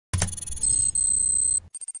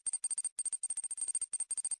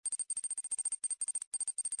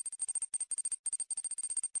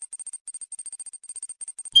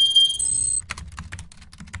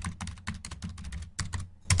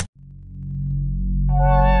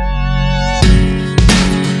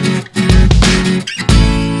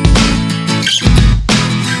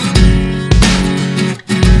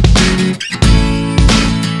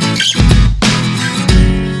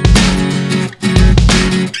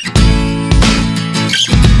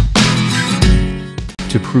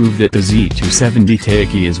prove that the Z270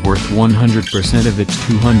 Taichi is worth 100% of its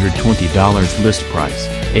 $220 list price.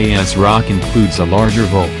 ASRock includes a larger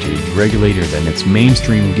voltage regulator than its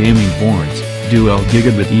mainstream gaming boards, dual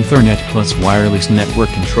Gigabit Ethernet plus wireless network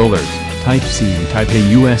controllers, Type-C and Type-A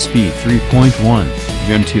USB 3.1,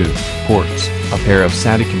 Gen 2, ports, a pair of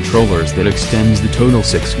SATA controllers that extends the total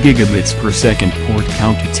 6 gigabits per second port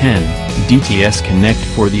count to 10, DTS Connect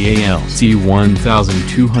for the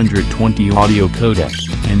ALC1220 audio codec,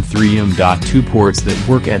 and 3 M.2 ports that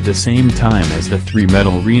work at the same time as the 3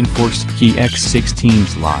 metal reinforced key X16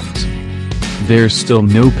 slots. There's still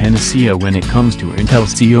no panacea when it comes to Intel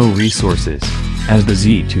CO resources, as the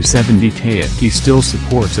Z270 Taichi still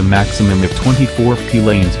supports a maximum of 24P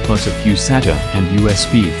lanes plus a few SATA and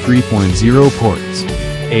USB 3.0 ports.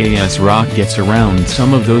 ASRock gets around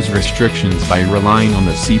some of those restrictions by relying on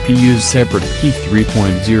the CPU's separate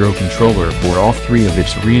P3.0 controller for all 3 of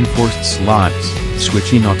its reinforced slots,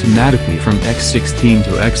 switching automatically from X16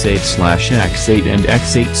 to X8/X8 and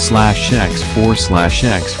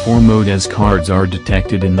X8/X4/X4 mode as cards are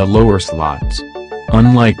detected in the lower slots.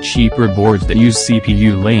 Unlike cheaper boards that use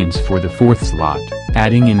CPU lanes for the 4th slot,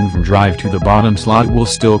 adding in drive to the bottom slot will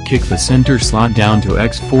still kick the center slot down to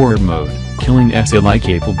X4 mode, killing SLI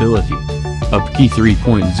capability. A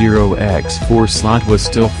P3.0 X4 slot was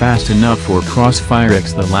still fast enough for Crossfire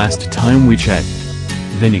X the last time we checked.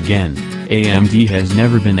 Then again, AMD has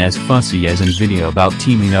never been as fussy as Nvidia about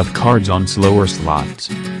teaming up cards on slower slots.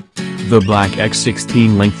 The black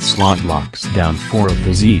X16 length slot locks down 4 of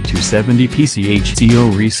the Z270 PCIe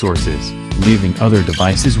resources, leaving other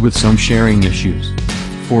devices with some sharing issues.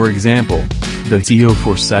 For example, the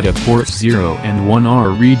CO4 SATA ports 0 and 1 are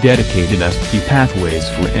rededicated as P pathways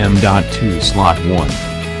for M.2 slot 1.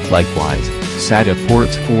 Likewise, SATA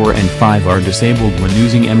ports 4 and 5 are disabled when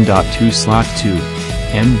using M.2 slot 2.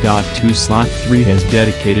 M.2 slot 3 has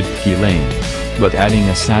dedicated P lane, but adding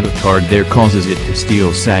a SATA card there causes it to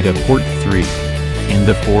steal SATA port 3. And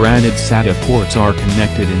the 4 added SATA ports are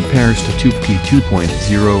connected in pairs to 2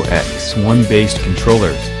 P2.0x1 based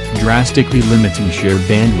controllers, drastically limiting shared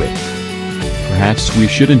bandwidth. Perhaps we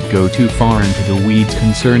shouldn't go too far into the weeds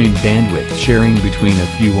concerning bandwidth sharing between a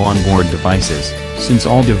few onboard devices, since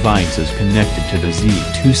all devices connected to the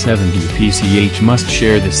Z270 PCIe must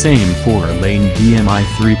share the same 4-lane HDMI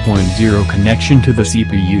 3.0 connection to the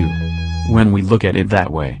CPU. When we look at it that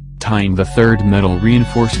way, tying the 3rd metal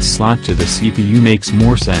reinforced slot to the CPU makes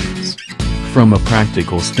more sense. From a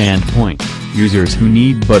practical standpoint, users who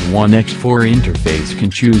need but one X4 interface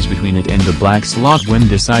can choose between it and the black slot when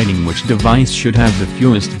deciding which device should have the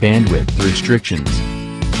fewest bandwidth restrictions.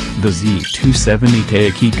 The Z270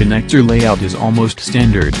 Taichi connector layout is almost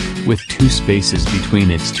standard, with 2 spaces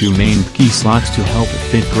between its 2 main key slots to help it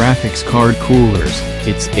fit graphics card coolers,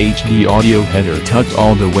 its HD audio header tucked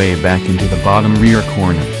all the way back into the bottom rear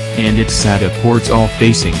corner, and its SATA ports all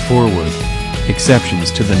facing forward.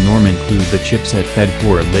 Exceptions to the norm include the chipset-fed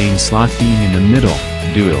 4-lane slot being in the middle,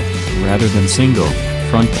 dual, rather than single,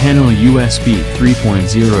 front panel USB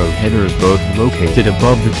 3.0 headers both located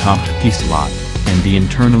above the top key slot, and the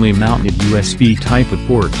internally mounted USB Type-A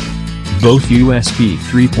port. Both USB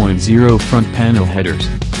 3.0 front panel headers,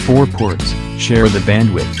 4 ports, share the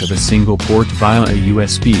bandwidth of a single port via a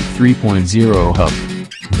USB 3.0 hub.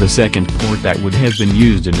 The second port that would have been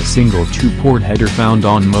used in a single 2-port header found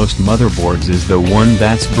on most motherboards is the one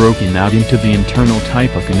that's broken out into the internal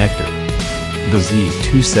Type-A connector. The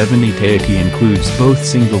Z270 Taichi includes both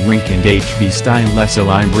single-link and HB-style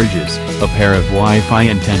SLI bridges, a pair of Wi-Fi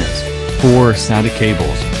antennas, 4 SATA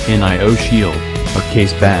cables, an I/O shield, a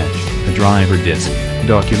case badge, a driver disc,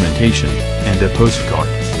 documentation, and a postcard.